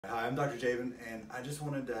Hi, I'm Dr. Jaban, and I just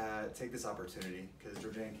wanted to take this opportunity because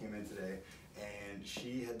Georgeanne came in today and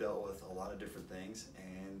she had dealt with a lot of different things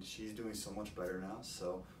and she's doing so much better now.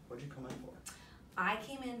 So what did you come in for? I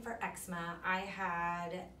came in for eczema. I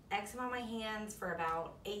had eczema on my hands for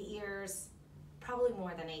about 8 years, probably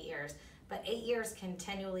more than 8 years, but 8 years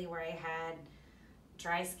continually where I had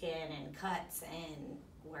dry skin and cuts and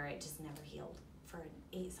where it just never healed for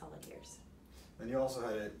 8 solid years. And you also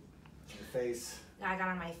had it in your face. I got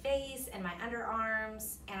on my face and my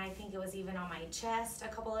underarms, and I think it was even on my chest a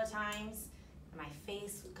couple of times. And my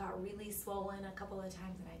face got really swollen a couple of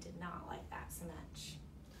times, and I did not like that so much.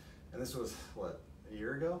 And this was, what, a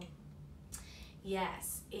year ago?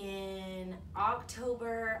 Yes, in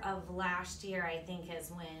October of last year, I think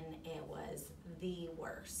is when it was the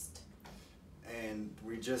worst. And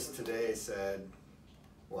we just today said,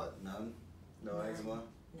 what, none? No eczema?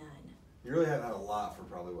 None. You really haven't had a lot for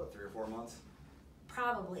probably, what, 3 or 4 months?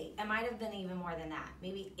 Probably. It might have been even more than that.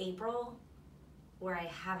 Maybe April, where I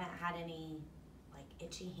haven't had any like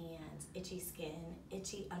itchy hands, itchy skin,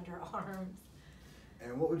 itchy underarms.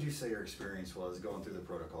 And what would you say your experience was going through the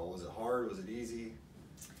protocol? Was it hard? Was it easy?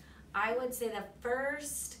 I would say the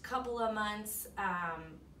first couple of months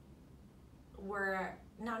were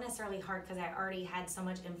not necessarily hard because I already had so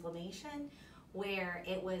much inflammation where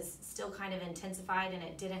it was still kind of intensified and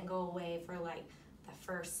it didn't go away for like the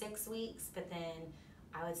first 6 weeks, but then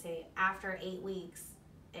I would say after 8 weeks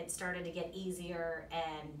it started to get easier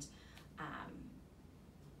and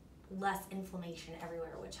less inflammation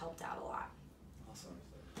everywhere, which helped out a lot. Awesome.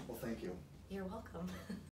 Well, thank you. You're welcome.